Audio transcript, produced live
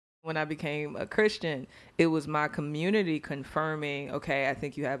When I became a Christian, it was my community confirming, okay, I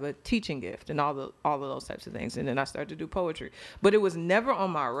think you have a teaching gift and all of those types of things. And then I started to do poetry. But it was never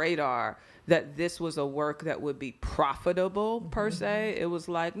on my radar that this was a work that would be profitable per se. It was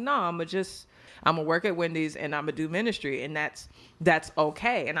like, no, I'm gonna work at Wendy's and I'm gonna do ministry, and that's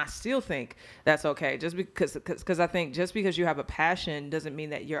okay. And I still think that's okay. Just because I think just because you have a passion doesn't mean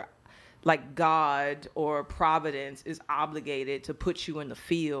that you're like God or Providence is obligated to put you in the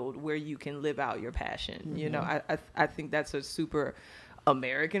field where you can live out your passion. You know, I think that's a super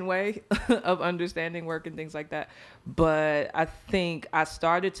American way of understanding work and things like that. But I think I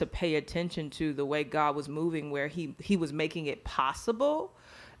started to pay attention to the way God was moving, where he was making it possible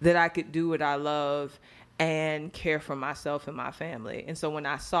that I could do what I love and care for myself and my family. And so when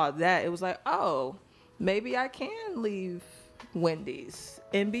I saw that, it was like, oh, maybe I can leave Wendy's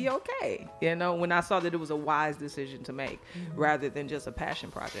and be okay. You know, when I saw that it was a wise decision to make rather than just a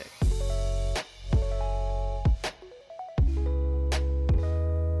passion project.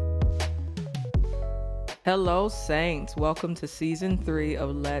 Hello, Saints. Welcome to Season 3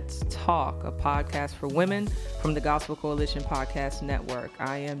 of Let's Talk, a podcast for women from the Gospel Coalition Podcast Network.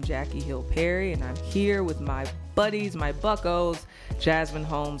 I am Jackie Hill Perry, and I'm here with my buddies, my buccos, Jasmine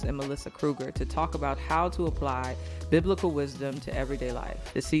Holmes and Melissa Kruger, to talk about how to apply biblical wisdom to everyday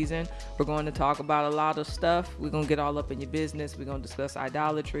life. This season, we're going to talk about a lot of stuff. We're going to get all up in your business. We're going to discuss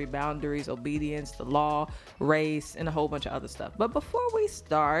idolatry, boundaries, obedience, the law, race, and a whole bunch of other stuff. But before we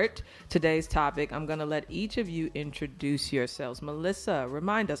start today's topic, I'm going to let each of you introduce yourselves. Melissa,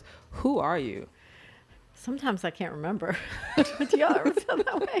 remind us, who are you? Sometimes I can't remember. Do y'all ever feel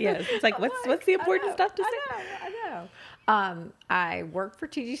that way? Yes. It's like, what's the important stuff to say? I know. I work for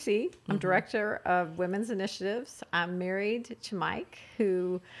TGC. I'm director of women's initiatives. I'm married to Mike,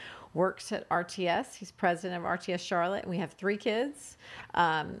 who works at RTS. He's president of RTS Charlotte. And we have 3 kids,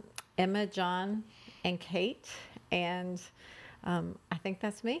 Emma, John, and Kate. And I think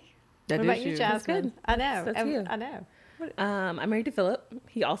that's me. That what about is you, you. Jasmine? That's good. I know. That's you. I know. I'm married to Philip.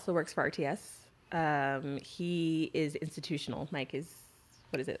 He also works for RTS. He is institutional. Mike is,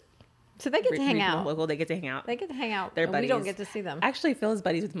 what is it? So they get to hang Regional, out. Local. They get to hang out. They get to hang out. They're and buddies. we don't get to see them. Actually, Phil is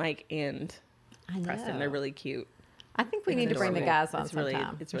buddies with Mike and I know. Preston. They're really cute. I think we need to bring the guys on It's really,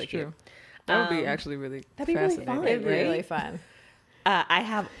 sometime. it's really It's cute. true. That would be actually really that'd be really fascinating. fun. It'd be right? really fun. I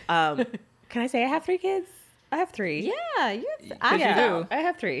have, can I say I have 3 kids? I have 3. Yeah, you I do.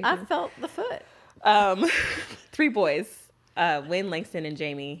 have 3. I felt the foot. 3 boys, Wayne, Langston, and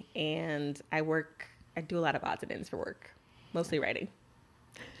Jamie. And I do a lot of odds and ends for work, mostly writing.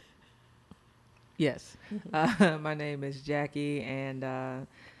 Yes. My name is Jackie, and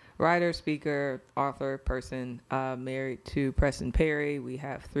writer, speaker, author, person, married to Preston Perry. We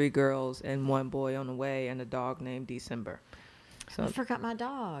have 3 girls and 1 boy on the way, and a dog named December. So I forgot my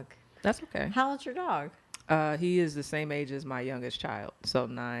dog. that's okay. How old's your dog? He is the same age as my youngest child, so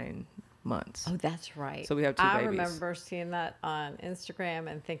 9 months. Oh, that's right. So we have 2 I babies. remember seeing that on Instagram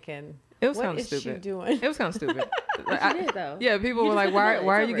and thinking, It was what kind of is she stupid. doing? It was kind of stupid. She did, though. Yeah, people You were just like, have to why do it.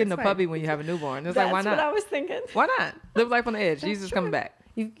 are It's you over. getting a It's puppy fine. when you have a newborn? It's That's like, why what I not? was thinking. Why not? Live life on the edge. That's Jesus true. coming back.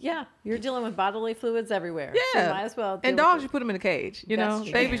 You're dealing with bodily fluids everywhere. So Yeah. you might as well. And deal dogs, with you put them in a cage. You That's know,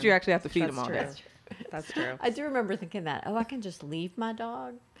 true. babies, you actually have to feed That's them all true. day. That's true. That's true. I do remember thinking that. Oh, I can just leave my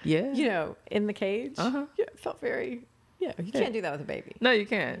dog, Yeah. in the cage. Uh-huh. Yeah, it felt very. Yeah, you can't do that with a baby. No, you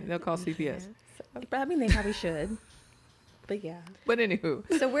can't. They'll call CPS. But I mean, they probably should. But yeah. But anywho,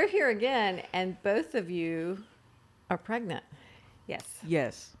 So we're here again, and both of you are pregnant. Yes.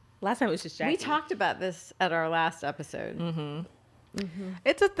 yes. Last time it was just Jackie. We talked about this at our last episode.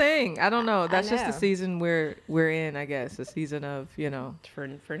 It's a thing. I don't know. That's just the know. season we're in, I guess. A season of,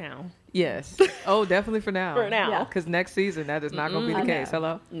 for now. yes. Oh, definitely for now. For now. Yeah. Because next season, that is not going to be the I case. know.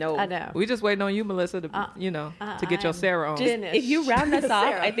 Hello? No. I know. We just waiting on you, Melissa, to, to get your I'm Sarah on. just- If you round us off,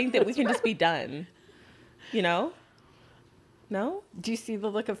 Sarah. I think that we can just be done. You know? No? Do you see the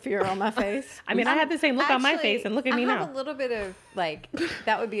look of fear on my face? I mean, I had the same look on my face, and look at me I have now. a little bit of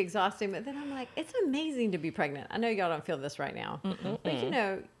that would be exhausting, but then I'm like, it's amazing to be pregnant. I know y'all don't feel this right now, but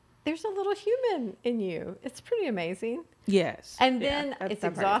there's a little human in you. It's pretty amazing. Yes. And Yeah, then that- it's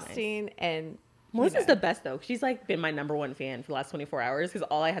that part is nice. exhausting and Melissa's the best, though. She's, like, been my number 1 fan for the last 24 hours, because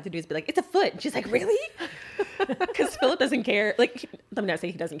all I have to do is be like, it's a foot. And she's like, really? Because Philip doesn't care. Like, let me not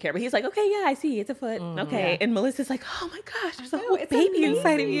say he doesn't care, but he's like, okay, yeah, I see. It's a foot. Okay. Yeah. And Melissa's like, oh, my gosh, there's a know, whole it's baby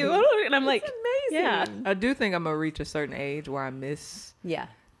inside of amazing. you. And I'm like, amazing. yeah. I do think I'm going to reach a certain age where I miss yeah.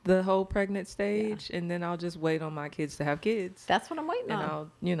 the whole pregnant stage, and then I'll just wait on my kids to have kids. That's what I'm waiting And on.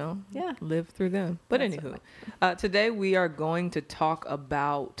 I'll, Yeah. live through them. But That's anywho, today we are going to talk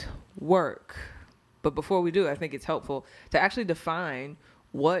about work. But before we do, I think it's helpful to actually define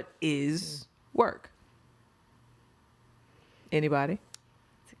What is work? Anybody?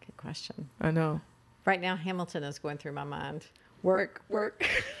 That's a good question. I know. Right now, Hamilton is going through my mind. Work.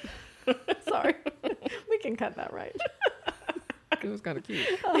 Sorry. We can cut that right. It was kind of cute.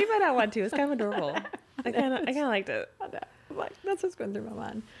 Leave that out one too. It's kind of adorable. I kind of liked it. I know. Like, that's what's going through my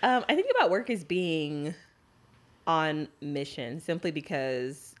mind. I think about work as being on mission, simply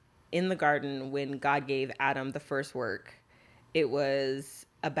because in the garden, when God gave Adam the first work, it was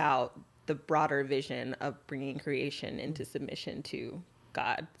about the broader vision of bringing creation into submission to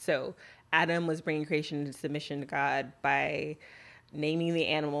God. So Adam was bringing creation into submission to God by naming the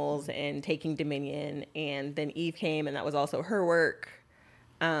animals and taking dominion. And then Eve came, and that was also her work.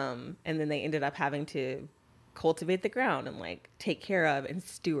 And then they ended up having to cultivate the ground and like take care of and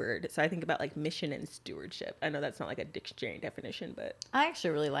steward. So I think about like mission and stewardship. I know that's not like a dictionary definition, but I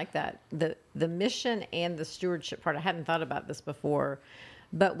actually really like that. The mission and the stewardship part. I hadn't thought about this before,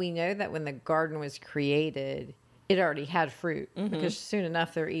 but we know that when the garden was created, it already had fruit because soon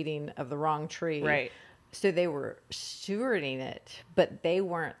enough they're eating of the wrong tree. right. So they were stewarding it, but they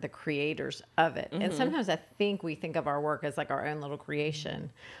weren't the creators of it. And sometimes I think we think of our work as like our own little creation,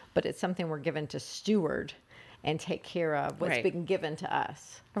 but it's something we're given to steward and take care of what's Right. been given to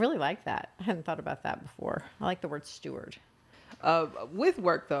us. I really like that. I hadn't thought about that before. I like the word steward. With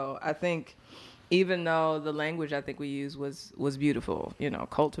work, though, I think even though the language I think we used was beautiful, you know,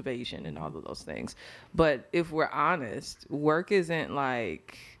 cultivation and all of those things. But if we're honest, work isn't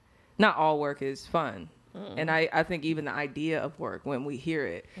like, not all work is fun. And I think even the idea of work, when we hear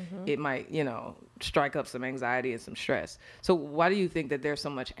it, it might, you know, strike up some anxiety and some stress. So why do you think that there's so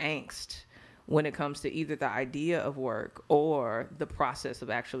much angst when it comes to either the idea of work or the process of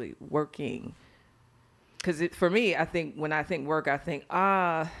actually working? Because for me, I think when I think work, I think,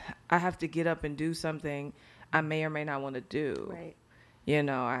 I have to get up and do something I may or may not want to do. Right. You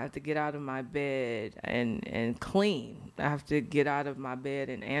know, I have to get out of my bed and clean. I have to get out of my bed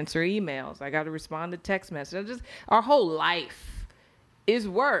and answer emails. I got to respond to text messages. Our whole life is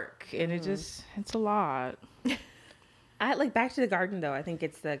work, and it's a lot. I like back to the garden though. I think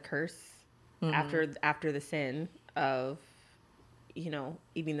it's the curse after the sin of, you know,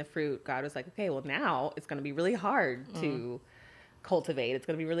 eating the fruit. God was like, okay, well now it's going to be really hard to cultivate. It's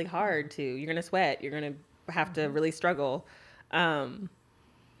going to be really hard to, you're going to sweat. You're going to have to really struggle.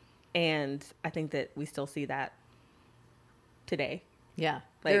 And I think that we still see that today. Yeah.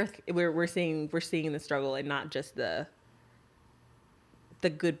 Like we're seeing the struggle and not just the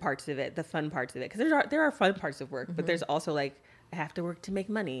good parts of it, the fun parts of it. Because there are fun parts of work, but there's also like, I have to work to make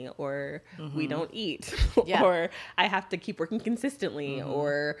money, or we don't eat, Yeah. or I have to keep working consistently,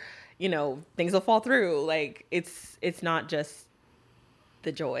 or, you know, things will fall through. Like it's not just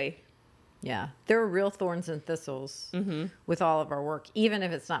the joy. Yeah, there are real thorns and thistles with all of our work, even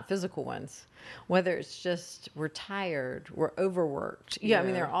if it's not physical ones. Whether it's just we're tired, we're overworked. Yeah, I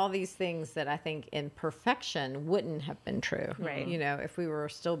mean, there are all these things that I think in perfection wouldn't have been true. Right. You know, if we were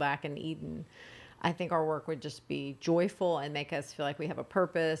still back in Eden, I think our work would just be joyful and make us feel like we have a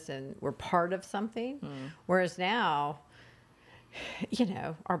purpose and we're part of something. Whereas now, you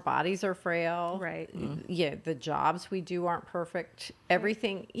know, our bodies are frail. Right. Yeah, the jobs we do aren't perfect.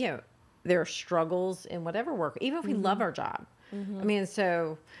 Everything, you know, there are struggles in whatever work, even if we love our job. I mean,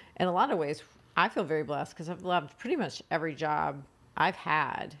 so in a lot of ways, I feel very blessed because I've loved pretty much every job I've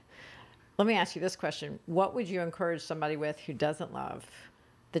had. Let me ask you this question. What would you encourage somebody with who doesn't love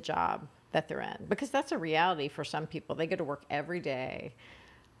the job that they're in? Because that's a reality for some people. They go to work every day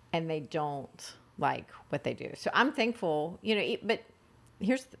and they don't like what they do. So I'm thankful, you know, but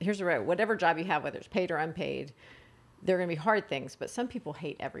here's the road. Whatever job you have, whether it's paid or unpaid, there are going to be hard things, but some people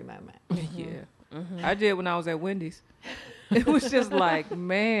hate every moment. Yeah. I did when I was at Wendy's. It was just like,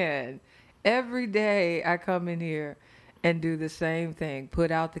 man, every day I come in here and do the same thing.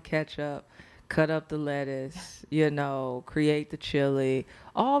 Put out the ketchup, cut up the lettuce, you know, create the chili,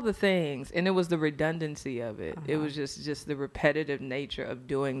 all the things. And it was the redundancy of it. It was just the repetitive nature of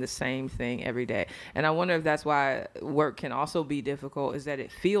doing the same thing every day. And I wonder if that's why work can also be difficult, is that it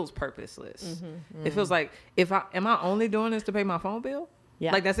feels purposeless. It feels like, am I only doing this to pay my phone bill?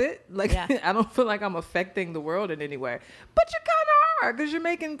 Yeah. Like, that's it? Like, Yeah. I don't feel like I'm affecting the world in any way. But you kind of are, because you're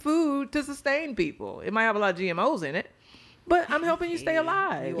making food to sustain people. It might have a lot of GMOs in it, but I'm helping you stay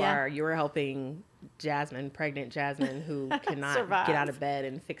alive. You are helping pregnant Jasmine, who cannot Survive. get out of bed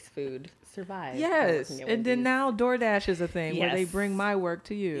and fix food, survive. Yes. working at And then Wendy's. now DoorDash is a thing where they Yes. bring my work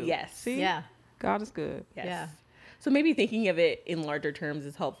to you. Yes. See? Yeah. God is good. Yes. Yeah. So maybe thinking of it in larger terms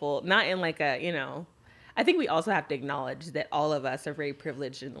is helpful. Not in like a, you know, I think we also have to acknowledge that all of us are very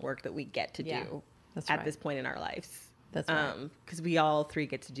privileged in the work that we get to Yeah, do that's at right. this point in our lives. That's right. Because we all three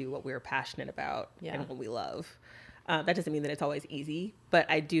get to do what we're passionate about and what we love. That doesn't mean that it's always easy, but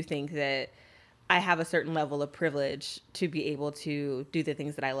I do think that I have a certain level of privilege to be able to do the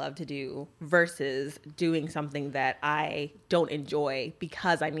things that I love to do versus doing something that I don't enjoy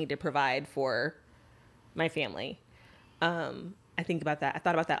because I need to provide for my family. I think about that. I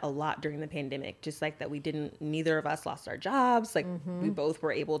thought about that a lot during the pandemic, just like that neither of us lost our jobs. Like we both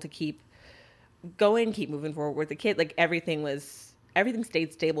were able to keep going, keep moving forward with the kid. Like everything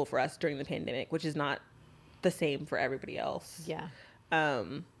stayed stable for us during the pandemic, which is not the same for everybody else. Yeah.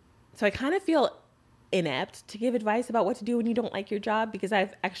 So I kind of feel inept to give advice about what to do when you don't like your job because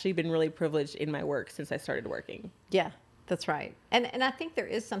I've actually been really privileged in my work since I started working. Yeah, that's right. And I think there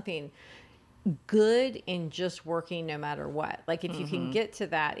is something good in just working no matter what. Like if you can get to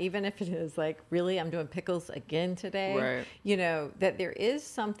that, even if it is like, really, I'm doing pickles again today, Right. you know, that there is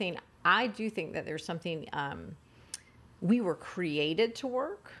something, I do think that there's something, we were created to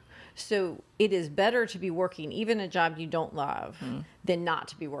work. So it is better to be working even a job you don't love than not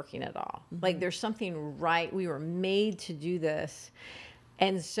to be working at all. Like there's something right. We were made to do this.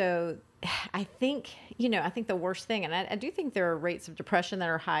 And so I think the worst thing, and I do think there are rates of depression that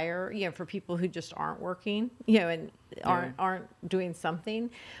are higher, you know, for people who just aren't working, you know, and aren't doing something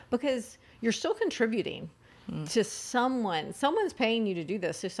because you're still contributing to someone's paying you to do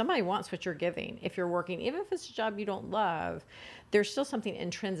this. So somebody wants what you're giving. If you're working, even if it's a job you don't love, there's still something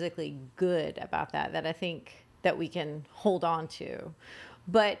intrinsically good about that I think that we can hold on to.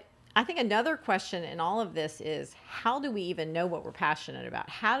 But I think another question in all of this is, how do we even know what we're passionate about?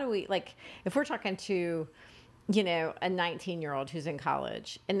 How do we, like, if we're talking to, you know, a 19-year-old who's in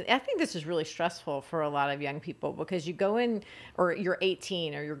college, and I think this is really stressful for a lot of young people because you go in, or you're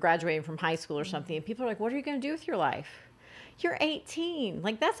 18 or you're graduating from high school or something, and people are like, what are you going to do with your life? You're 18.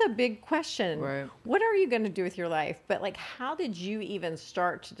 Like, that's a big question. Right. What are you going to do with your life? But like, how did you even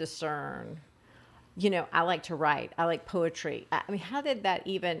start to discern, you know, I like to write, I like poetry. I mean, how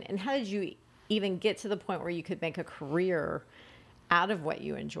did you even get to the point where you could make a career out of what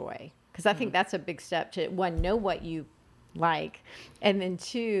you enjoy? Because I think that's a big step to, one, know what you like, and then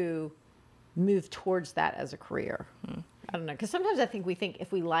two, move towards that as a career. I don't know. Because sometimes I think we think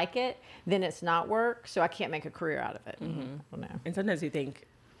if we like it, then it's not work, so I can't make a career out of it. I don't know. And sometimes we think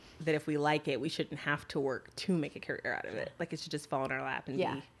that if we like it, we shouldn't have to work to make a career out of it. Like it should just fall in our lap and be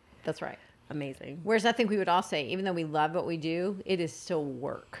that's right. amazing. Whereas I think we would all say, even though we love what we do, it is still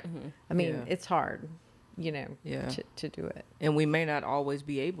work. I mean, it's hard, you know, to do it. And we may not always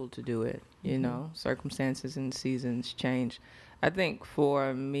be able to do it, you know, circumstances and seasons change. I think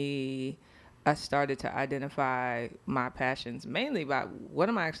for me, I started to identify my passions mainly by what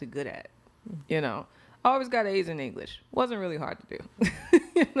am I actually good at, you know. I always got A's in English. Wasn't really hard to do.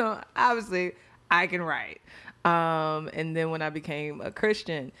 You know, obviously I can write. And then when I became a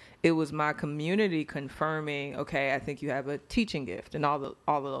Christian, it was my community confirming, okay, I think you have a teaching gift and all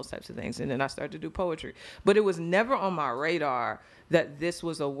of those types of things. And then I started to do poetry. But it was never on my radar that this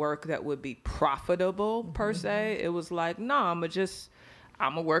was a work that would be profitable per se. It was like, no,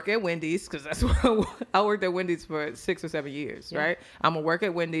 I'm gonna work at Wendy's because that's what I worked at Wendy's for 6 or 7 years, right? I'm gonna work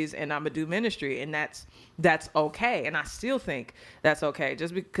at Wendy's and I'm gonna do ministry, and that's okay. And I still think that's okay,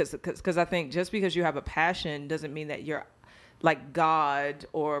 just because I think just because you have a passion doesn't mean that you're like God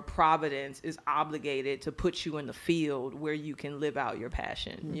or Providence is obligated to put you in the field where you can live out your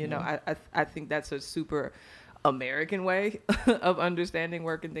passion. You know, I think that's a super American way of understanding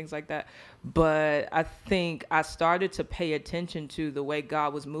work and things like that. But I think I started to pay attention to the way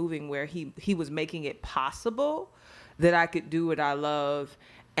God was moving, where he was making it possible that I could do what I love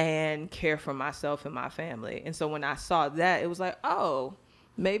and care for myself and my family. And so when I saw that, it was like, oh,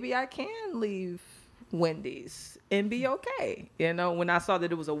 maybe I can leave Wendy's and be okay. You know, when I saw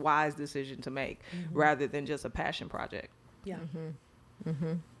that it was a wise decision to make rather than just a passion project. Yeah.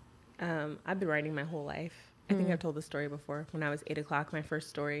 I've been writing my whole life. I think I've told this story before. When I was 8 o'clock, my first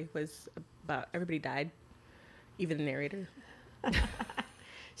story was about everybody died, even the narrator.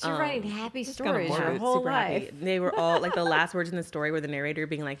 So you're writing happy stories morbid. your whole Super life. happy. They were all like the last words in the story were the narrator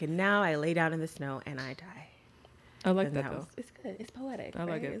being like, and now I lay down in the snow and I die. I like And that though. it's good. It's poetic. I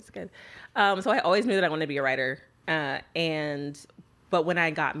like it. It's good. So I always knew that I wanted to be a writer. But when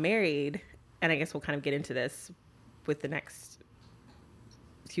I got married, and I guess we'll kind of get into this with the next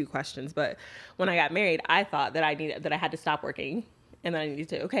few questions, but when I got married, I thought that I had to stop working, and then I needed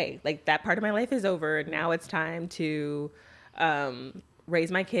to, like that part of my life is over. Now it's time to raise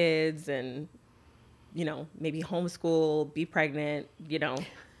my kids and, you know, maybe homeschool, be pregnant, you know.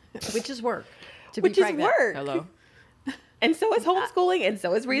 Which is work. Which is work. Hello. And so is homeschooling, and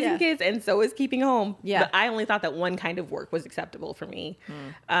so is raising Yeah. kids, and so is keeping home. Yeah. But I only thought that one kind of work was acceptable for me.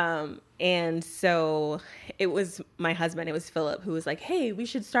 And so it was my husband, it was Philip, who was like, hey, you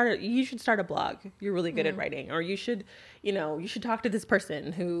should start a blog. You're really good at writing. Or you should talk to this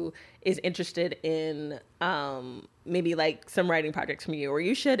person who is interested in maybe like some writing projects from you. Or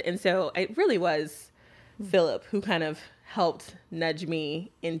you should. And so it really was Philip who kind of helped nudge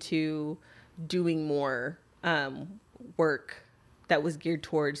me into doing more work that was geared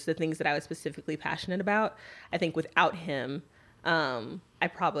towards the things that I was specifically passionate about. I think without him, I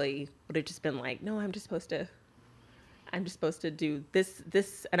probably would have just been like, no, I'm just supposed to do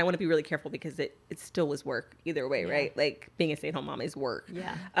this. And I want to be really careful because it still was work either way, right? Like being a stay-at-home mom is work.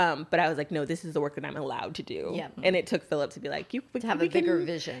 Yeah. But I was like, no, this is the work that I'm allowed to do. Yeah. And it took Philip to be like, To have a bigger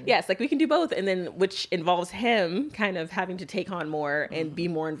vision. Yes, like we can do both. And then which involves him kind of having to take on more and be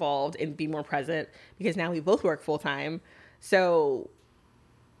more involved and be more present because now we both work full time. So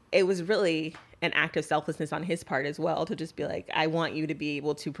it was really an act of selflessness on his part as well to just be like, I want you to be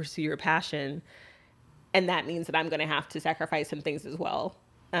able to pursue your passion. And that means that I'm going to have to sacrifice some things as well.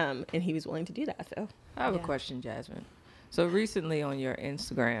 And he was willing to do that. So I have a question, Jasmine. So recently on your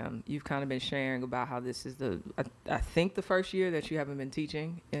Instagram, you've kind of been sharing about how this is I think the first year that you haven't been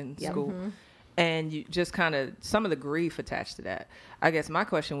teaching in school. And you just kind of some of the grief attached to that. I guess my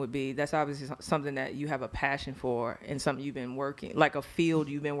question would be, that's obviously something that you have a passion for and something you've been working, like a field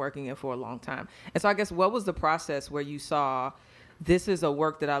you've been working in for a long time. And so I guess what was the process where you saw this is a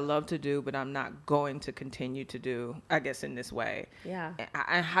work that I love to do, but I'm not going to continue to do, I guess, in this way? Yeah.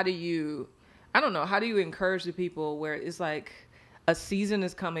 And how do you encourage the people where it's like a season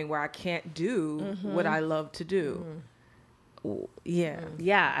is coming where I can't do what I love to do?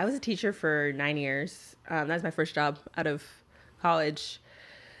 Yeah. I was a teacher for 9 years. That was my first job out of college.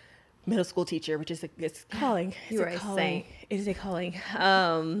 Middle school teacher, which is it's calling. You are a saint. It is a calling.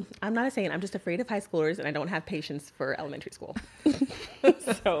 I'm not a saint. I'm just afraid of high schoolers, and I don't have patience for elementary school. So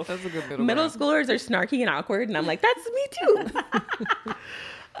That's a good middle schoolers are snarky and awkward, and I'm like, that's me too.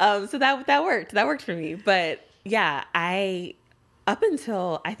 So that worked. That worked for me. But yeah, up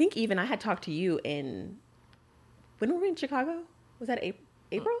until I think even I had talked to you when were we in Chicago? Was that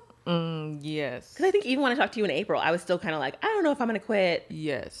April? Yes. Because I think even when I talked to you in April, I was still kind of like, I don't know if I'm going to quit.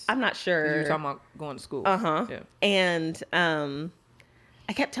 Yes. I'm not sure. You were talking about going to school. Yeah. And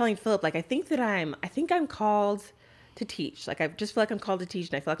I kept telling Philip, like, I think I'm called to teach. Like, I just feel like I'm called to teach,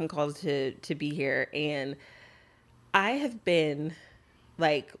 and I feel like I'm called to be here. And I have been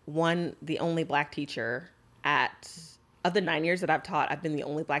like the only Black teacher of the 9 years that I've taught, I've been the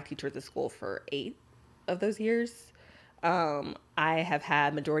only Black teacher at the school for 8 of those years. I have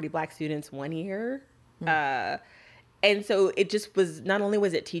had majority Black students 1 year. And so it just was, not only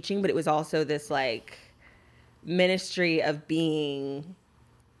was it teaching, but it was also this like ministry of being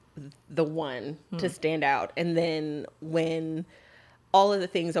the one to stand out. And then when all of the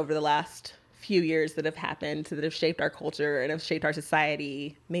things over the last few years that have happened that have shaped our culture and have shaped our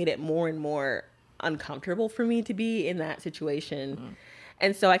society, made it more and more uncomfortable for me to be in that situation.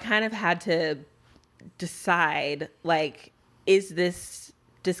 And so I kind of had to decide, like, is this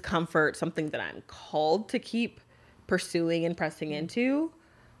discomfort something that I'm called to keep pursuing and pressing into?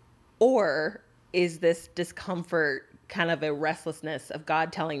 Or is this discomfort kind of a restlessness of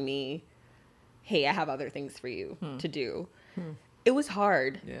God telling me, hey, I have other things for you to do? It was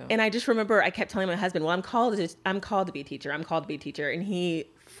hard. Yeah. And I just remember I kept telling my husband, well, I'm called to be a teacher. I'm called to be a teacher. And he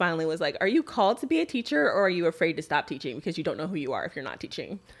finally was like, are you called to be a teacher, or are you afraid to stop teaching because you don't know who you are if you're not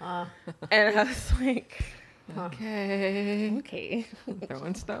teaching? And I was like, okay.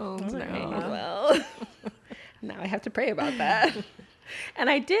 Throwing stones Okay, now. well, now I have to pray about that. And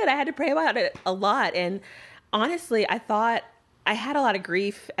I did. I had to pray about it a lot. And honestly, I thought I had a lot of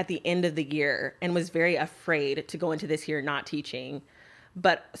grief at the end of the year and was very afraid to go into this year not teaching.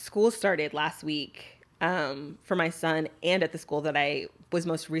 But school started last week for my son and at the school that I was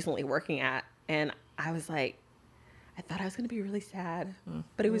most recently working at. And I was like, I thought I was going to be really sad,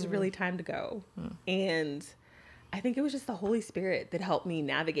 but it was really time to go. And I think it was just the Holy Spirit that helped me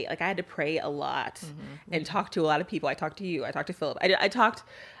navigate. Like, I had to pray a lot and talk to a lot of people. I talked to you. I talked to Philip. I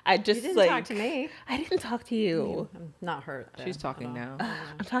just You didn't like, talk to me. I didn't talk to you. I'm not hurt. though, She's at talking all. now.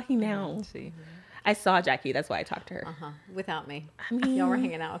 I'm talking now. Let's see. I saw Jackie. That's why I talked to her. Without me. I mean, Y'all were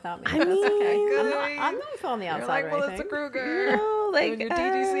hanging out without me. I That's mean, okay. I'm not feeling the You're outside like or Melissa anything. Kruger. No, like, doing your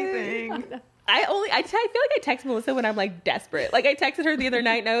TGC thing. I feel like I text Melissa when I'm like desperate. Like, I texted her the other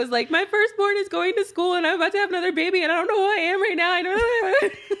night and I was like, my firstborn is going to school and I'm about to have another baby and I don't know who I am right now. I don't know.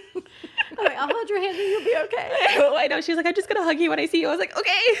 I'm like, I'll hold your hand and you'll be okay. I know. She's like, I'm just going to hug you when I see you. I was like,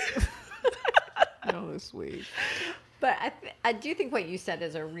 okay. No, that's sweet. But I do think what you said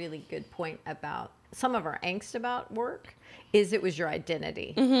is a really good point about some of our angst about work is it was your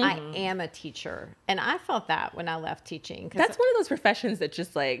identity. I am a teacher. And I felt that when I left teaching. That's one of those professions that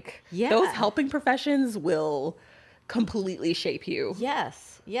just like, Yeah. those helping professions will completely shape you.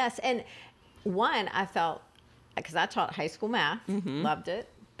 Yes, yes. And one, I felt, because I taught high school math, loved it.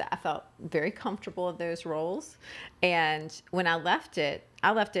 I felt very comfortable in those roles. And when I left it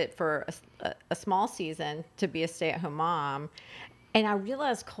for a small season to be a stay-at-home mom. And I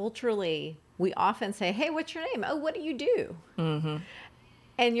realized culturally, we often say, hey, what's your name? Oh, what do you do?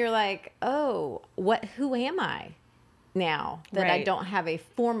 And you're like, oh, who am I now that I Right. don't have a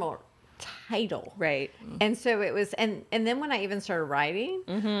formal title? Right. And so it was, and then when I even started writing,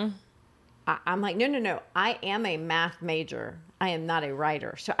 I'm like, no, I am a math major. I am not a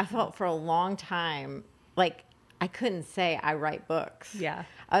writer. So I felt for a long time like I couldn't say I write books. Yeah.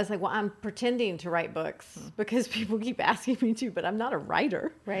 I was like, well, I'm pretending to write books because people keep asking me to, but I'm not a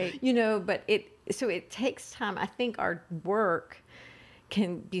writer. Right. You know, but it takes time. I think our work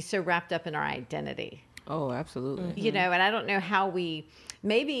can be so wrapped up in our identity. Oh, absolutely. You know, and I don't know how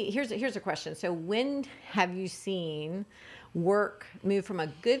maybe here's a question. So when have you seen work move from a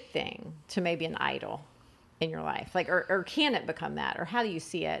good thing to maybe an idol in your life? Like, or can it become that? Or how do you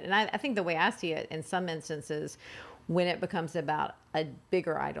see it? And I think the way I see it in some instances, when it becomes about a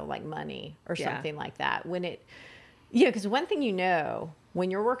bigger idol like money or something like that, because one thing when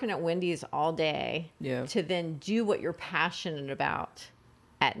you're working at Wendy's all day to then do what you're passionate about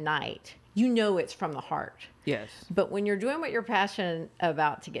at night, it's from the heart. Yes. But when you're doing what you're passionate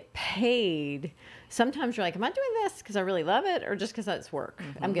about to get paid, sometimes you're like, am I doing this because I really love it or just because it's work?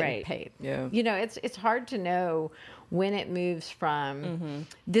 I'm getting Right. paid. Yeah. It's hard to know when it moves from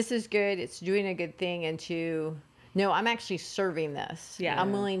this is good, it's doing a good thing, into no, I'm actually serving this. Yeah.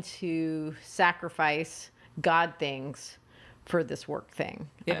 I'm willing to sacrifice God things for this work thing.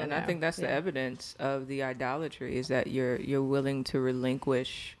 Yeah, and I think that's the evidence of the idolatry is that you're willing to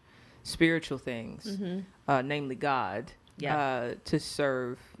relinquish spiritual things, namely God, to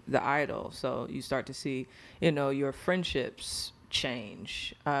serve the idol. So you start to see, your friendships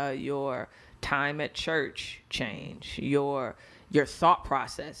change, your time at church change, your thought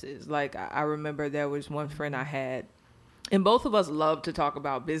processes. Like I remember there was one friend I had, and both of us loved to talk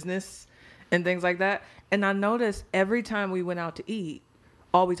about business and things like that. And I noticed every time we went out to eat,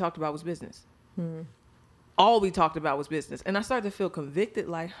 all we talked about was business. All we talked about was business. And I started to feel convicted,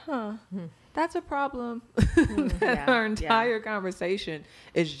 like, that's a problem. That our entire conversation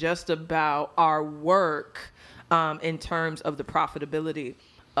is just about our work in terms of the profitability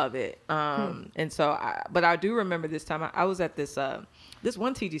of it. And so, but I do remember this time I was at this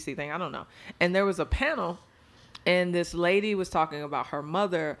one TGC thing, I don't know. And there was a panel, and this lady was talking about her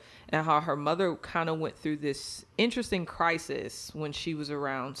mother and how her mother kind of went through this interesting crisis when she was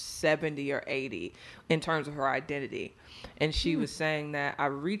around 70 or 80 in terms of her identity. And she was saying that I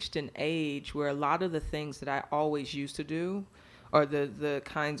reached an age where a lot of the things that I always used to do, or the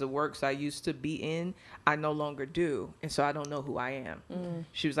kinds of works I used to be in, I no longer do. And so I don't know who I am.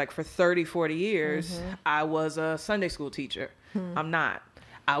 She was like, for 30, 40 years, I was a Sunday school teacher. I'm not.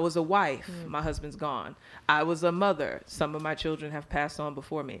 I was a wife. My husband's gone. I was a mother. Some of my children have passed on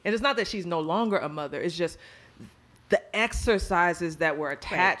before me. And it's not that she's no longer a mother. It's just the exercises that were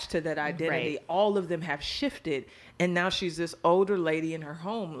attached to that identity, all of them have shifted. And now she's this older lady in her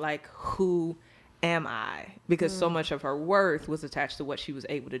home. Like, who am I? Because so much of her worth was attached to what she was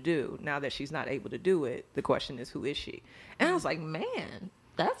able to do. Now that she's not able to do it, the question is, who is she? And I was like, man,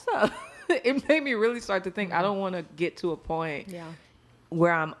 it made me really start to think, I don't want to get to a point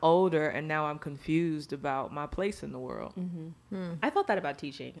where I'm older and now I'm confused about my place in the world. I felt that about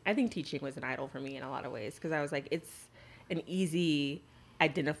teaching. I think teaching was an idol for me in a lot of ways, because I was like, it's an easy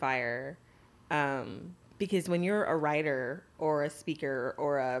identifier. Because when you're a writer or a speaker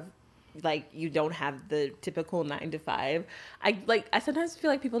or you don't have the typical 9 to 5. I sometimes feel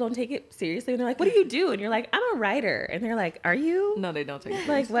like people don't take it seriously, and they're like, what do you do? And you're like, I'm a writer. And they're like, are you? No, they don't take it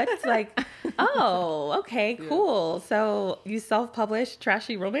Like, what? It's like, oh, okay, cool. So you self-publish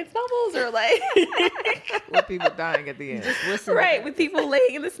trashy romance novels, or like with people dying at the end. right, with people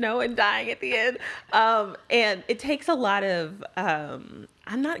laying in the snow and dying at the end. And it takes a lot of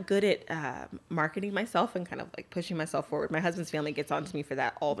I'm not good at marketing myself and kind of like pushing myself forward. My husband's family gets on to me for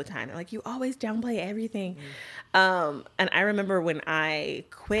that all the time. They're like, you always downplay everything. And I remember when I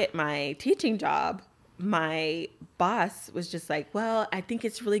quit my teaching job, my boss was just like, well, I think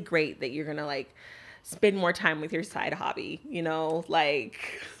it's really great that you're going to like spend more time with your side hobby,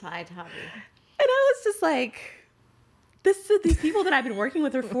 like side hobby. And I was just like, these people that I've been working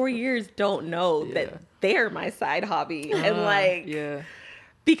with for 4 years don't know that they're my side hobby. And like,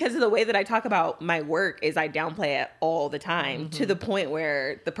 because of the way that I talk about my work is I downplay it all the time to the point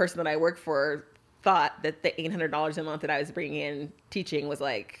where the person that I work for thought that the $800 a month that I was bringing in teaching was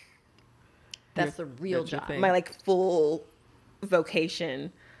like, that's the real job. My like full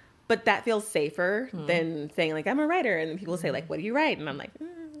vocation. But that feels safer than saying like, I'm a writer. And then people say like, what do you write? And I'm like,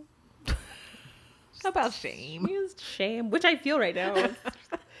 How about shame? Shame, which I feel right now.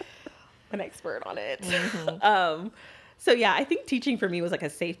 An expert on it. So yeah, I think teaching for me was like a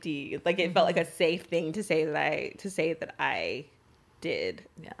safety, like it felt like a safe thing to say that I did.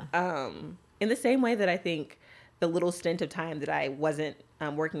 Yeah. In the same way that I think the little stint of time that I wasn't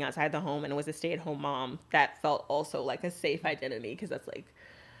working outside the home and was a stay-at-home mom, that felt also like a safe identity because that's like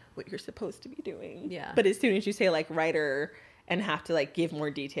what you're supposed to be doing. Yeah. But as soon as you say like writer and have to like give more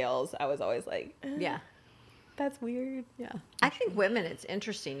details, I was always like, Yeah. that's weird. Yeah. I think women, it's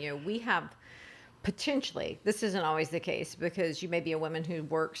interesting. You know, we have potentially, this isn't always the case because you may be a woman who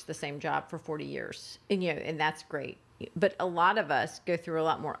works the same job for 40 years and, you know, and that's great. But a lot of us go through a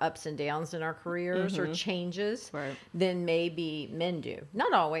lot more ups and downs in our careers or changes than maybe men do.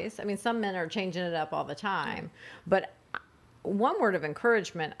 Not always. I mean, some men are changing it up all the time. But one word of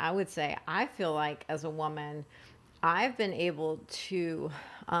encouragement, I would say, I feel like as a woman, I've been able to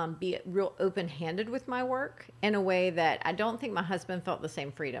be real open-handed with my work in a way that I don't think my husband felt the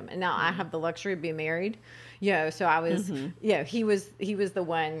same freedom. And now I have the luxury of being married, you know, so I was, you know, he was the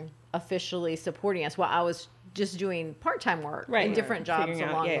one officially supporting us while I was just doing part-time work and different jobs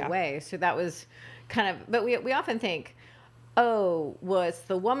along the way. So that was kind of, but we often think, oh, well, it's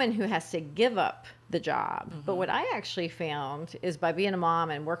the woman who has to give up the job. But what I actually found is by being a mom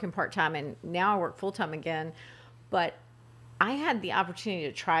and working part-time, and now I work full-time again, but I had the opportunity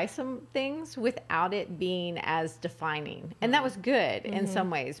to try some things without it being as defining. And that was good in some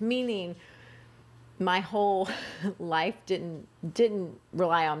ways, meaning my whole life didn't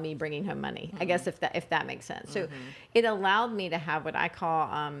rely on me bringing home money. I guess if that makes sense. So it allowed me to have what I call,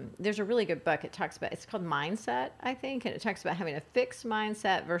 there's a really good book. It talks about, it's called Mindset, I think. And it talks about having a fixed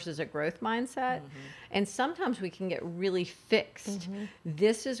mindset versus a growth mindset. And sometimes we can get really fixed.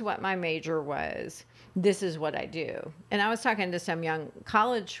 This is what my major was. This is what I do. And I was talking to some young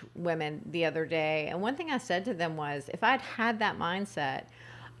college women the other day. And one thing I said to them was, if I'd had that mindset,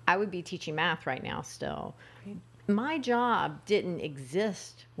 I would be teaching math right now still. Right. My job didn't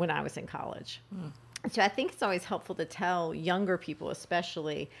exist when I was in college. So I think it's always helpful to tell younger people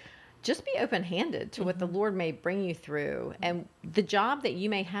especially, just be open-handed to what the Lord may bring you through. And the job that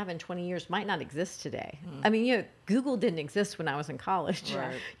you may have in 20 years might not exist today. I mean, you know, Google didn't exist when I was in college.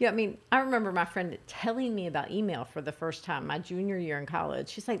 Right. Yeah, I mean, I remember my friend telling me about email for the first time, my junior year in college.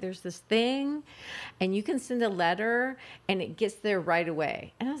 She's like, there's this thing, and you can send a letter, and it gets there right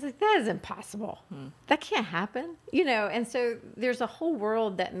away. And I was like, that is impossible. That can't happen. You know, and so there's a whole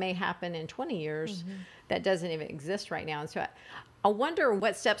world that may happen in 20 years that doesn't even exist right now. And so I wonder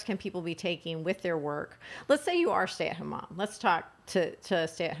what steps can people be taking with their work. Let's say you are a stay-at-home mom. Let's talk to a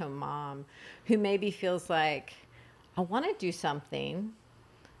stay-at-home mom who maybe feels like, I want to do something,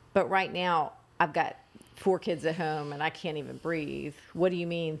 but right now I've got 4 kids at home and I can't even breathe. What do you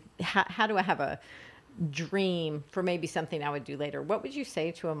mean? How do I have a dream for maybe something I would do later? What would you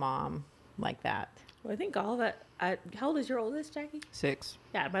say to a mom like that? Well, I think all of it. How old is your oldest, Jackie? 6.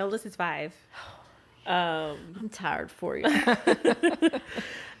 Yeah, my oldest is 5. I'm tired for you. I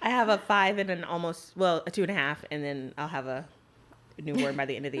have a 5 and a 2.5, and then I'll have a newborn by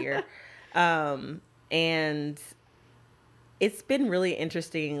the end of the year. And it's been really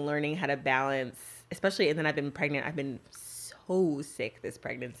interesting learning how to balance, especially, and then I've been pregnant. I've been so sick this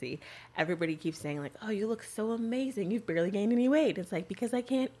pregnancy. Everybody keeps saying like, oh, you look so amazing. You've barely gained any weight. It's like, because I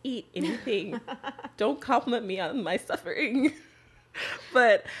can't eat anything. Don't compliment me on my suffering.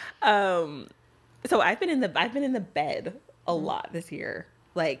 But, so I've been in the bed a lot this year,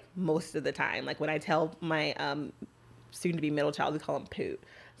 like most of the time. Like when I tell my soon to be middle child, we call him Poot.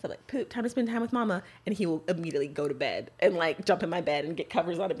 So I'm like, Poot, time to spend time with mama, and he will immediately go to bed and like jump in my bed and get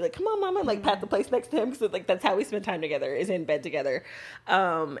covers on and be like, come on, mama, and like pat the place next to him, because like that's how we spend time together, is in bed together,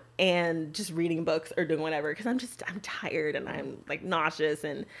 and just reading books or doing whatever, because I'm tired and I'm like nauseous.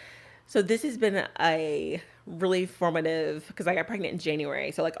 And so this has been a really formative, because I got pregnant in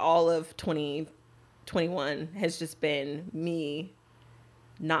January, so like all of 2021 has just been me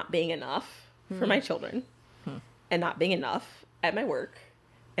not being enough for my children, and not being enough at my work,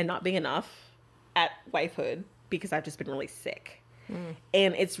 and not being enough at wifehood, because I've just been really sick.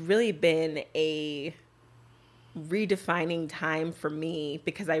 And it's really been redefining time for me,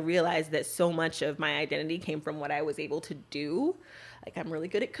 because I realized that so much of my identity came from what I was able to do. Like, I'm really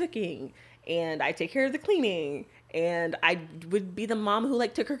good at cooking, and I take care of the cleaning, and I would be the mom who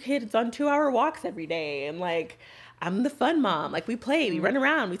like took her kids on 2-hour walks every day. And like, I'm the fun mom. Like, we play, we run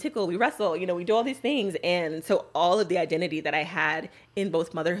around, we tickle, we wrestle, you know, we do all these things. And so all of the identity that I had in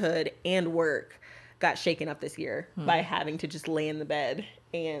both motherhood and work got shaken up this year by having to just lay in the bed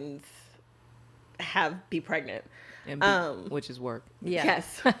and be pregnant. And which is work. Yeah.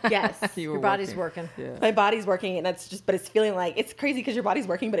 Yes. Your body's working. Yeah. My body's working, and that's just, but it's feeling like, it's crazy because your body's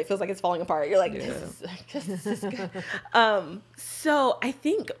working, but it feels like it's falling apart. You're like, this is good. So I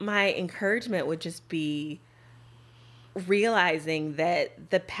think my encouragement would just be realizing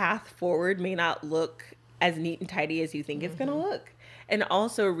that the path forward may not look as neat and tidy as you think it's going to look. And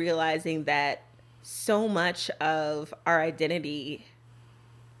also realizing that so much of our identity,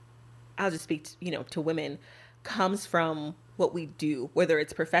 I'll just speak to women, comes from what we do, whether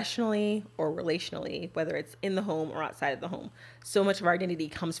it's professionally or relationally, whether it's in the home or outside of the home. So much of our identity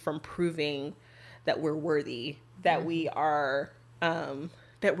comes from proving that we're worthy, that we are,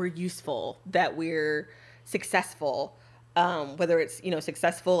 that we're useful, that we're successful, whether it's,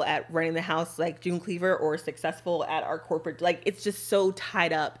 successful at running the house like June Cleaver or successful at our corporate, like, it's just so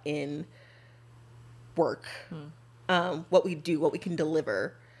tied up in work, what we do, what we can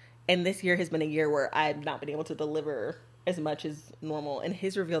deliver. And this year has been a year where I've not been able to deliver as much as normal. And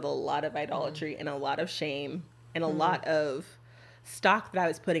he's revealed a lot of idolatry and a lot of shame and a lot of stock that I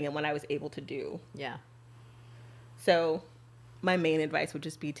was putting in what I was able to do. Yeah. So my main advice would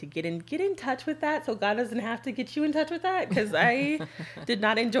just be to get in touch with that, so God doesn't have to get you in touch with that, because I did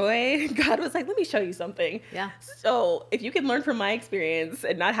not enjoy. God was like, let me show you something. Yeah. So if you can learn from my experience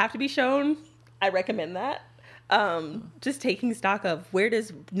and not have to be shown, I recommend that. Just taking stock of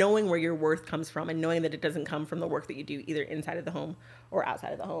knowing where your worth comes from, and knowing that it doesn't come from the work that you do either inside of the home or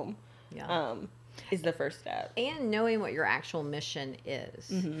outside of the home. Yeah. Is the first step. And knowing what your actual mission is.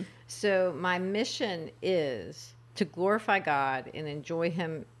 Mm-hmm. So my mission is to glorify God and enjoy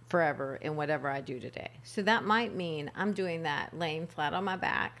Him forever in whatever I do today. So that might mean I'm doing that laying flat on my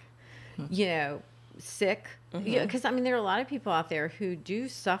back, sick. Mm-hmm. Because there are a lot of people out there who do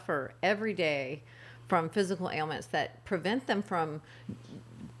suffer every day from physical ailments that prevent them from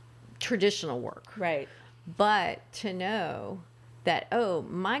traditional work. Right. But to know that,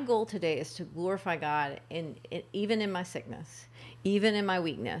 my goal today is to glorify God even in my sickness, even in my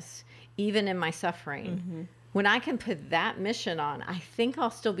weakness, even in my suffering. Mm-hmm. When I can put that mission on, I think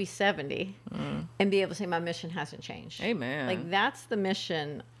I'll still be 70 and be able to say my mission hasn't changed. Amen. Like, that's the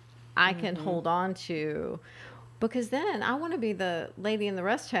mission I can hold on to, because then I want to be the lady in the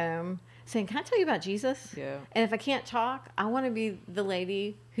rest home saying, can I tell you about Jesus? Yeah. And if I can't talk, I want to be the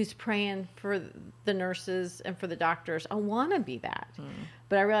lady who's praying for the nurses and for the doctors. I want to be that.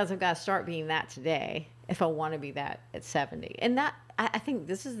 But I realize I've got to start being that today if I want to be that at 70. And that, I think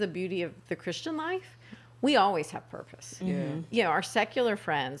this is the beauty of the Christian life. We always have purpose. Yeah. Our secular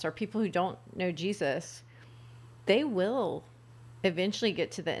friends, or people who don't know Jesus, they will eventually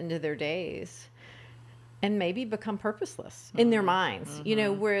get to the end of their days and maybe become purposeless in their minds,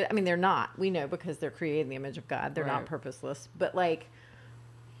 where, they're not, we know, because they're created in the image of God. They're not purposeless, but like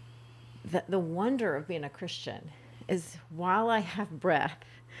the wonder of being a Christian is, while I have breath,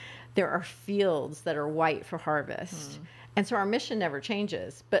 there are fields that are white for harvest. And so our mission never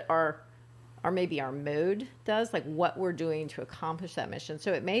changes, but maybe our mode does, like what we're doing to accomplish that mission.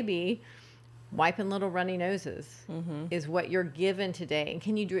 So it may be wiping little runny noses is what you're given today. And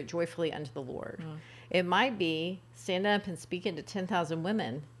can you do it joyfully unto the Lord? It might be stand up and speaking to 10,000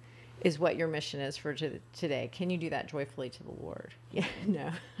 women is what your mission is for today. Can you do that joyfully to the Lord? Yeah,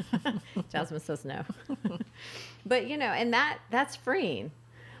 no. Jasmine says no. But, and that's freeing.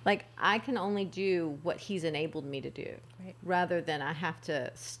 Like, I can only do what He's enabled me to do, rather than I have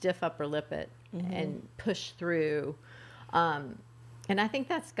to stiff upper lip it and push through. And I think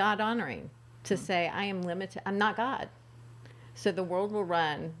that's God honoring, to say, I am limited. I'm not God. So the world will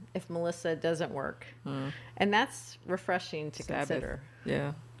run if Melissa doesn't work. And that's refreshing to Sabbath. consider.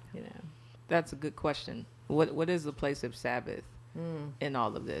 Yeah. That's a good question. What is the place of Sabbath in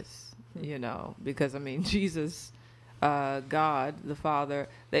all of this? Because Jesus, God the Father,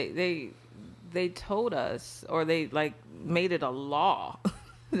 they told us, or they made it a law.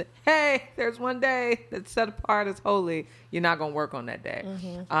 Hey, there's one day that's set apart as holy. You're not going to work on that day.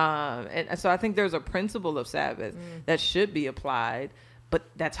 And so I think there's a principle of Sabbath that should be applied, But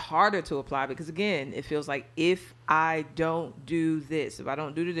that's harder to apply because, again, it feels like if I don't do this, if I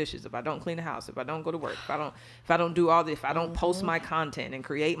don't do the dishes, if I don't clean the house, if I don't go to work, if I don't do all this, if I don't post my content and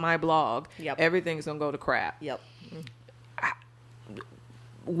create my blog, everything's going to go to crap. Yep.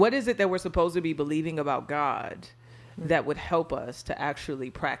 What is it that we're supposed to be believing about God that would help us to actually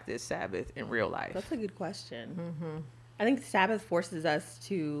practice Sabbath in real life? That's a good question. I think Sabbath forces us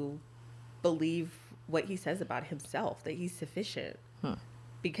to believe what he says about himself, that he's sufficient.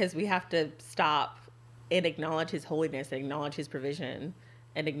 Because we have to stop and acknowledge his holiness and acknowledge his provision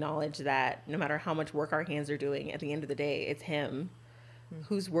and acknowledge that no matter how much work our hands are doing, at the end of the day, it's him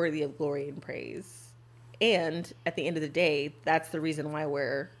who's worthy of glory and praise. And at the end of the day, that's the reason why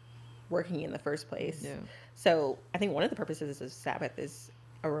we're working in the first place. Yeah. So I think one of the purposes of Sabbath is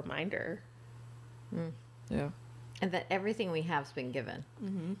a reminder. Yeah. And that everything we have has been given.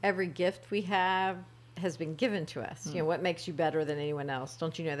 Every gift we have has been given to us. You know, what makes you better than anyone else?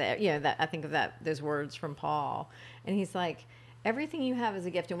 Don't you know that? You know, that I think of those words from Paul. And he's like, everything you have is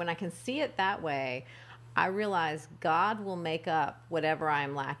a gift. And when I can see it that way, I realize God will make up whatever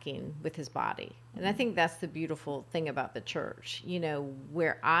I'm lacking with his body. And I think that's the beautiful thing about the church. You know,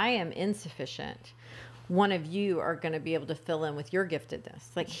 where I am insufficient, one of you are going to be able to fill in with your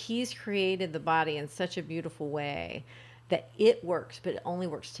giftedness. Like, he's created the body in such a beautiful way that it works, but it only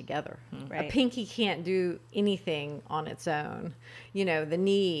works together. Right. A pinky can't do anything on its own. You know, the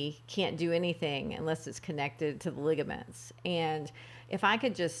knee can't do anything unless it's connected to the ligaments. And if I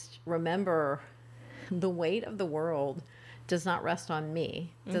could just remember the weight of the world does not rest on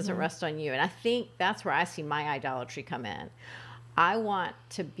me, doesn't rest on you. And I think that's where I see my idolatry come in. I want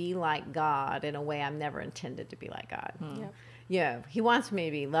to be like God in a way I'm never intended to be like God. You know, he wants me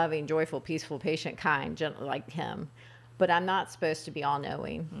to be loving, joyful, peaceful, patient, kind, gentle like him. But I'm not supposed to be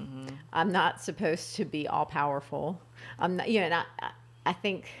all-knowing. I'm not supposed to be all-powerful. I'm not, you know, and I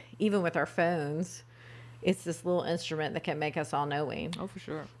think even with our phones, it's this little instrument that can make us all-knowing. Oh, for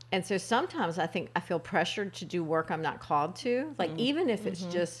sure. And so sometimes I think I feel pressured to do work I'm not called to. Like, even if it's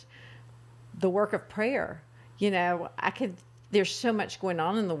just the work of prayer, you know, there's so much going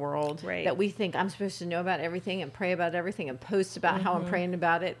on in the world that we think I'm supposed to know about everything and pray about everything and post about how I'm praying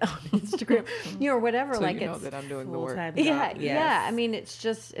about it on Instagram, you know, or whatever. So like, you know that I'm doing the work. Yeah. I mean,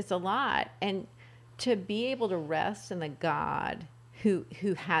 it's a lot. And to be able to rest in the God who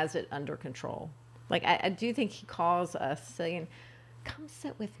has it under control. Like, I do think he calls us saying, come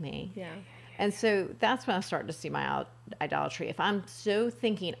sit with me. Yeah. And so that's when I start to see my idolatry. If I'm so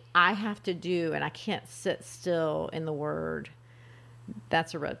thinking I have to do and I can't sit still in the word,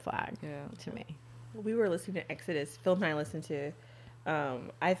 that's a red flag to me. We were listening to Exodus. Phil and I listened to,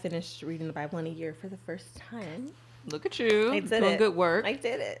 I finished reading the Bible in a year for the first time. Look at you. I did doing it. good work. I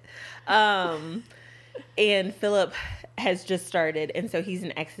did it. And Philip has just started. And so he's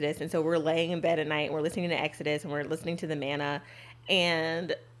in Exodus. And so we're laying in bed at night. And we're listening to Exodus and we're listening to the manna.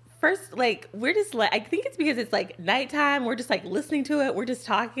 And first, like, we're just like, I think it's because it's like nighttime. We're just like listening to it. We're just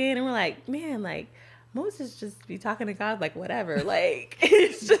talking. And we're like, man, like, Moses just be talking to God like whatever. Like,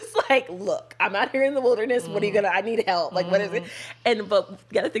 it's just like, look, I'm out here in the wilderness. What are you gonna? I need help. Like, what is it? And but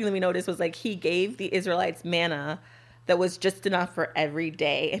the other thing that we noticed was like he gave the Israelites manna that was just enough for every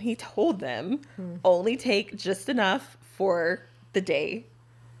day, and he told them only take just enough for the day,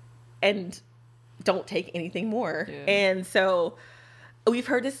 and don't take anything more. Yeah. And so we've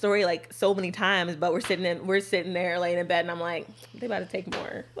heard this story like so many times, but we're sitting there laying in bed, and I'm like, they about to take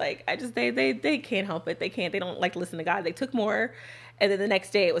more. Like, they can't help it. They don't like listen to God. They took more, and then the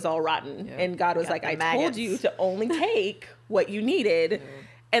next day it was all rotten. Yeah. And God was like, I told you to only take what you needed. Yeah.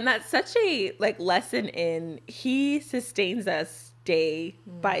 And that's such a like lesson in he sustains us day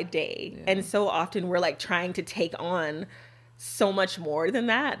by day. Yeah. And so often we're like trying to take on so much more than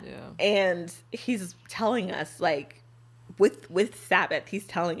that. Yeah. And he's telling us like, with Sabbath, he's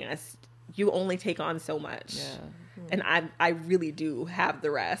telling us you only take on so much. Yeah. And I really do have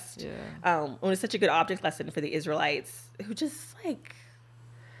the rest. Yeah. It was such a good object lesson for the Israelites who just like,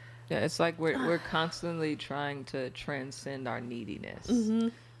 yeah, it's like we're constantly trying to transcend our neediness.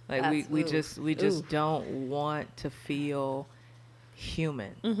 Like we just don't want to feel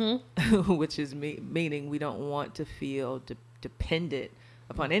human, which is meaning we don't want to feel dependent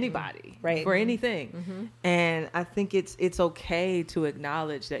upon anybody for anything. And I think it's okay to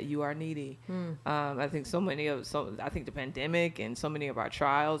acknowledge that you are needy. I think I think the pandemic and so many of our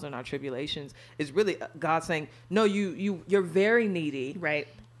trials and our tribulations is really God saying, no, you're very needy. Right.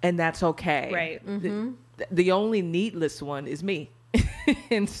 And that's okay. Right. The only needless one is me.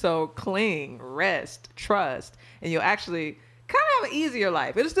 And so cling, rest, trust, and you'll actually kind of have an easier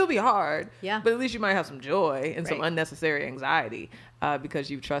life. It'll still be hard, but at least you might have some joy and some unnecessary anxiety. because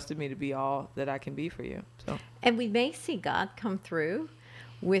you've trusted me to be all that I can be for you. So And we may see God come through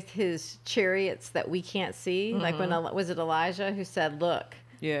with his chariots that we can't see. Like when, was it Elijah who said, look,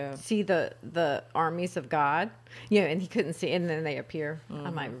 yeah, see the armies of God, and he couldn't see, and then they appear. I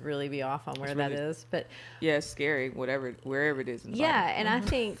might really be off on where that is, but yeah, it's scary. Wherever it is. In the yeah, Bible. and I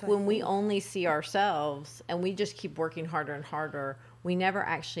think when we only see ourselves and we just keep working harder and harder, we never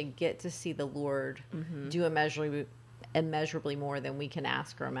actually get to see the Lord do immeasurably more than we can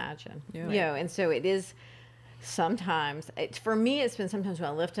ask or imagine. Yeah. And so it is. Sometimes for me, it's been sometimes when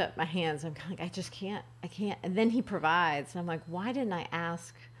I lift up my hands, I'm kind of like, I can't. And then he provides. And I'm like, why didn't I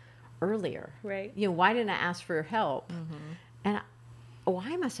ask earlier? Right. Why didn't I ask for your help? And why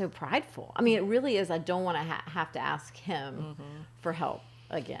am I so prideful? I mean, it really is. I don't want to have to ask him for help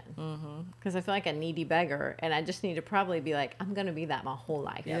again. Because I feel like a needy beggar. And I just need to probably be like, I'm going to be that my whole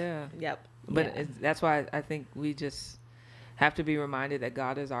life. Yeah. Yep. But that's why I think we just have to be reminded that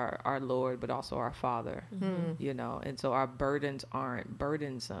God is our Lord, but also our Father, and so our burdens aren't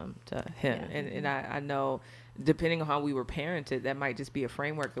burdensome to him. Yeah. And I know, depending on how we were parented, that might just be a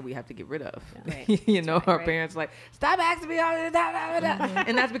framework that we have to get rid of. Right. Our parents like, stop asking me all this,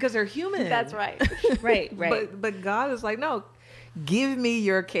 and that's because they're human. That's right. Right. But God is like, no, give me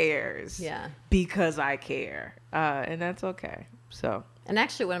your cares, because I care, and that's okay. So, and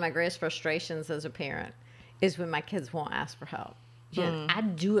actually, one of my greatest frustrations as a parent is when my kids won't ask for help. I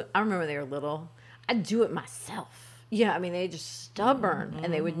do it. I remember they were little. I do it myself. I mean, they just stubborn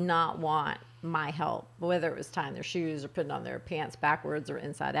and they would not want my help, whether it was tying their shoes or putting on their pants backwards or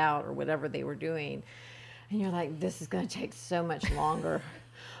inside out or whatever they were doing. And you're like, this is going to take so much longer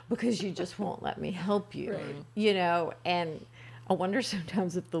because you just won't let me help you, and I wonder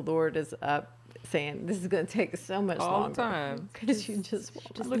sometimes if the Lord is up saying this is going to take so much all longer the time, because you just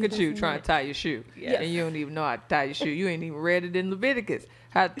look at you trying to tie your shoe, and you don't even know how to tie your shoe. You ain't even read it in Leviticus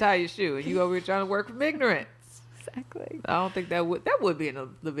how to tie your shoe, and you over here trying to work from ignorance. Exactly. I don't think that would be in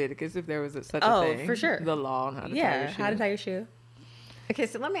Leviticus if there was such a thing. Oh, for sure. The law on how to tie your shoe. How to tie your shoe. Okay,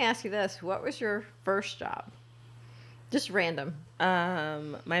 so let me ask you this: what was your first job? Just random.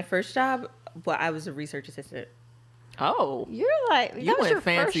 My first job, I was a research assistant. Oh, You're like, you that was went your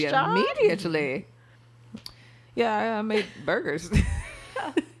fancy first job? immediately. Yeah, I made burgers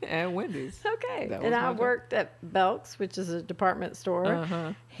at Wendy's. Okay. That was And my I job. worked at Belk's, which is a department store,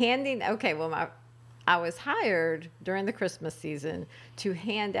 I was hired during the Christmas season to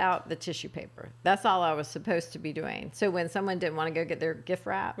hand out the tissue paper. That's all I was supposed to be doing. So when someone didn't want to go get their gift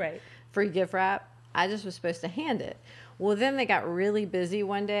wrap, free gift wrap, I just was supposed to hand it. Well, then they got really busy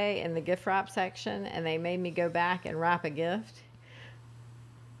one day in the gift wrap section, and they made me go back and wrap a gift.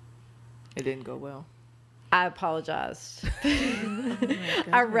 It didn't go well. I apologized.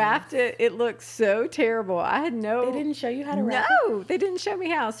 I wrapped it. It looked so terrible. I had no... They didn't show you how to wrap it? No, they didn't show me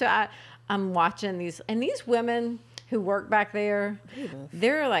how. So I'm watching these women who work back there,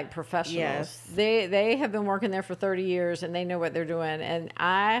 they're like professionals. Yes. They have been working there for 30 years, and they know what they're doing. And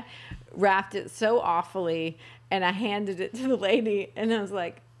I wrapped it so awfully, and I handed it to the lady, and I was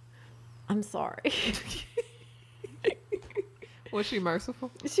like, I'm sorry. Was she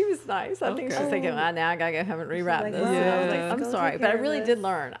merciful? She was nice. I think she was thinking, now I gotta go home and rewrap like, this. well, And I was like, yeah. I'm Go sorry, take but I care of really this. did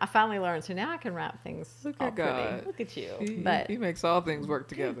learn. I finally learned, so now I can wrap things Look all at pretty. God. Look at you. But He makes all things work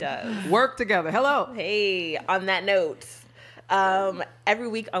together. does. Work together. Hello. Hey, on that note, every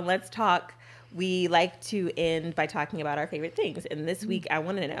week on Let's Talk, we like to end by talking about our favorite things. And this week, I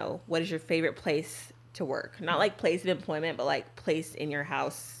want to know, what is your favorite place to work? Not like place of employment, but like place in your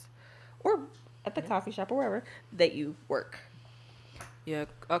house or at the coffee shop or wherever that you work. Yeah,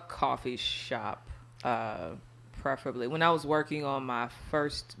 a coffee shop, preferably. When I was working on my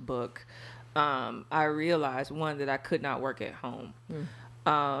first book, I realized, one, that I could not work at home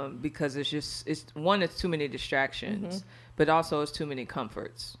because it's too many distractions, but also it's too many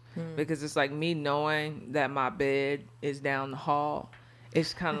comforts because it's like me knowing that my bed is down the hall.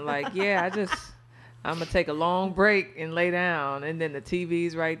 It's kind of like, I'm going to take a long break and lay down, and then the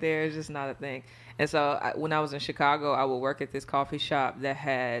TV's right there. It's just not a thing. And so when I was in Chicago, I would work at this coffee shop that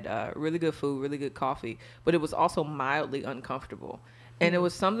had really good food, really good coffee, but it was also mildly uncomfortable. And it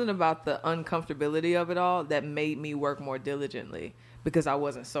was something about the uncomfortability of it all that made me work more diligently because I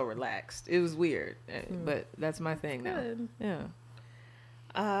wasn't so relaxed. It was weird, but that's my thing now. Good.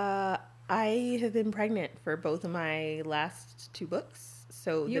 Yeah. I have been pregnant for both of my last two books.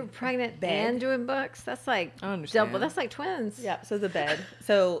 So you're the pregnant bed- and doing books? That's like I understand. double. That's like twins. Yeah, so the bed.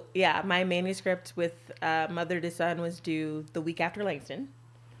 So, yeah, my manuscript with Mother to Son was due the week after Langston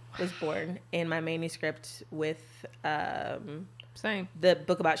was born. And my manuscript with Same. the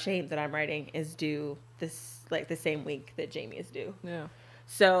book about shame that I'm writing is due this like the same week that Jamie is due. Yeah.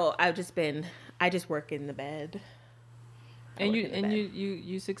 So I just work in the bed. And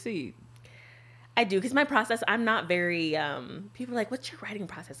you succeed. I do, because my process, I'm not very, people are like, what's your writing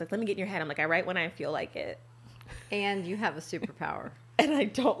process? Like, let me get in your head. I'm like, I write when I feel like it. And you have a superpower. And I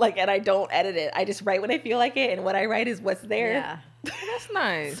don't edit it. I just write when I feel like it. And what I write is what's there. Yeah. That's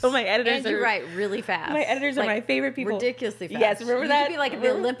nice. So my editors And you write really fast. My editors are my favorite people. Ridiculously fast. Yes, remember that? You could be like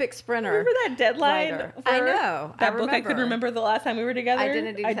the Olympic sprinter. Remember that deadline? writer. For I know. That book I couldn't remember the last time we were together?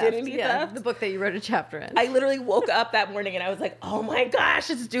 Identity Theft. The book that you wrote a chapter in. I literally woke up that morning and I was like, oh my gosh,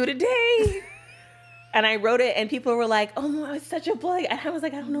 it's due today. And I wrote it and people were like, oh, it's such a blank. And I was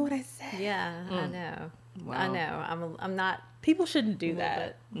like, I don't know what I said. Yeah, I know. Wow. I know. I'm not. People shouldn't do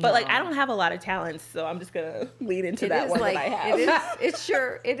that. bit. But like, No. I don't have a lot of talents, so I'm just going to lean into It that is one like that I have. it is. It's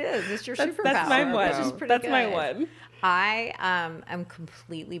your. It is. It's your superpower. That's my which is one. pretty That's my good. one. I am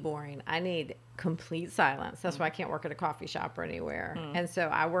completely boring. I need complete silence. That's why I can't work at a coffee shop or anywhere. And so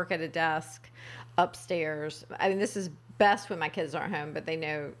I work at a desk upstairs. I mean, this is best when my kids aren't home, but they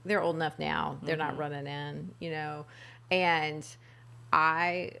know they're old enough now. They're not running in, you know. And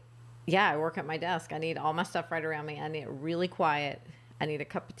I work at my desk. I need all my stuff right around me. I need it really quiet. I need a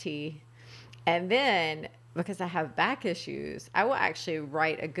cup of tea. And then because I have back issues, I will actually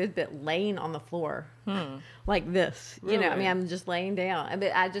write a good bit laying on the floor like this. You know, I mean, I'm just laying down. I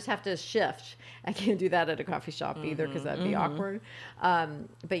mean, I just have to shift. I can't do that at a coffee shop either because that'd be awkward.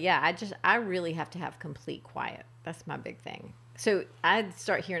 But yeah, I really have to have complete quiet. That's my big thing. So I'd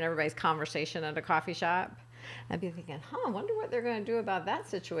start hearing everybody's conversation at a coffee shop. I'd be thinking, I wonder what they're going to do about that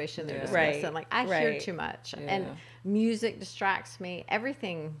situation they're discussing. Right. Like, I hear too much. Yeah. And music distracts me.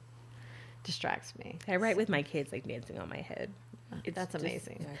 Everything distracts me. I write with my kids like dancing on my head. That's just-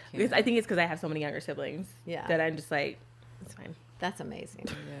 amazing. Because I think it's because I have so many younger siblings. Yeah. That I'm just like, it's fine. That's amazing.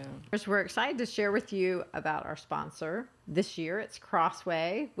 Yeah. First, we're excited to share with you about our sponsor. This year, it's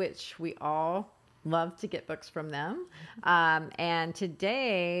Crossway, which we all love to get books from them. And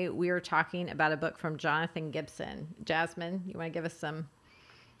today, we are talking about a book from Jonathan Gibson. Jasmine, you want to give us some...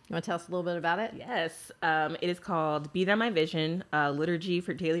 You want to tell us a little bit about it? Yes. It is called Be Thou My Vision, Liturgy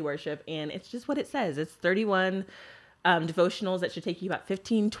for Daily Worship. And it's just what it says. It's 31 devotionals that should take you about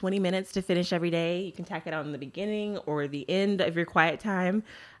 15, 20 minutes to finish every day. You can tack it on in the beginning or the end of your quiet time.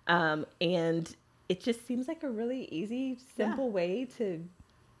 And it just seems like a really easy, simple way to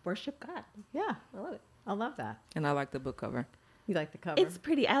worship God. Yeah, I love it. I love that. And I like the book cover. You like the cover? It's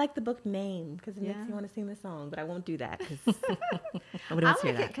pretty. I like the book name because it Yeah. makes you want to sing the song, but I won't do that because nobody I wants to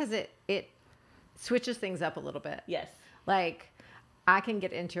like hear it that. because it switches things up a little bit. Yes. Like, I can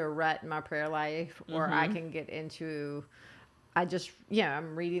get into a rut in my prayer life, or I can get into,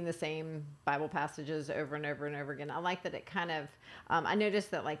 I'm reading the same Bible passages over and over and over again. I like that it kind of, I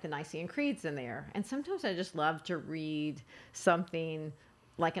noticed that like the Nicene Creed's in there. And sometimes I just love to read something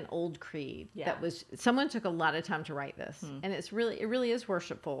like an old creed that was, someone took a lot of time to write this. And it really is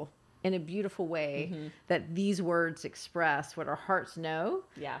worshipful in a beautiful way that these words express what our hearts know,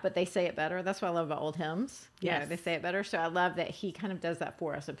 but they say it better. That's what I love about old hymns. Yeah, they say it better. So I love that he kind of does that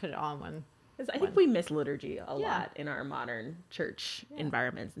for us and put it all in one. I think we miss liturgy a lot in our modern church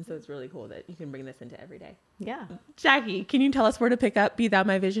environments. And so it's really cool that you can bring this into every day. Yeah. Jackie, can you tell us where to pick up Be Thou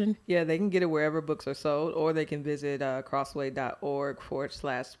My Vision? Yeah, they can get it wherever books are sold, or they can visit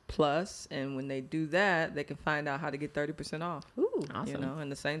crossway.org/plus. And when they do that, they can find out how to get 30% off. Ooh. Awesome. You know,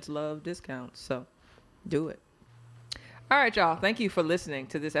 and the Saints love discounts. So do it. All right, y'all. Thank you for listening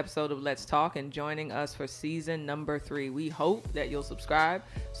to this episode of Let's Talk and joining us for season number 3. We hope that you'll subscribe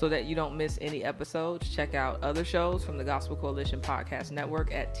so that you don't miss any episodes. Check out other shows from the Gospel Coalition Podcast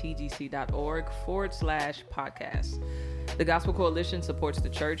Network at tgc.org/podcast. The Gospel Coalition supports the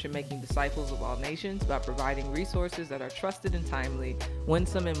church in making disciples of all nations by providing resources that are trusted and timely,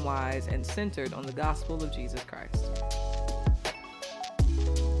 winsome and wise, and centered on the gospel of Jesus Christ.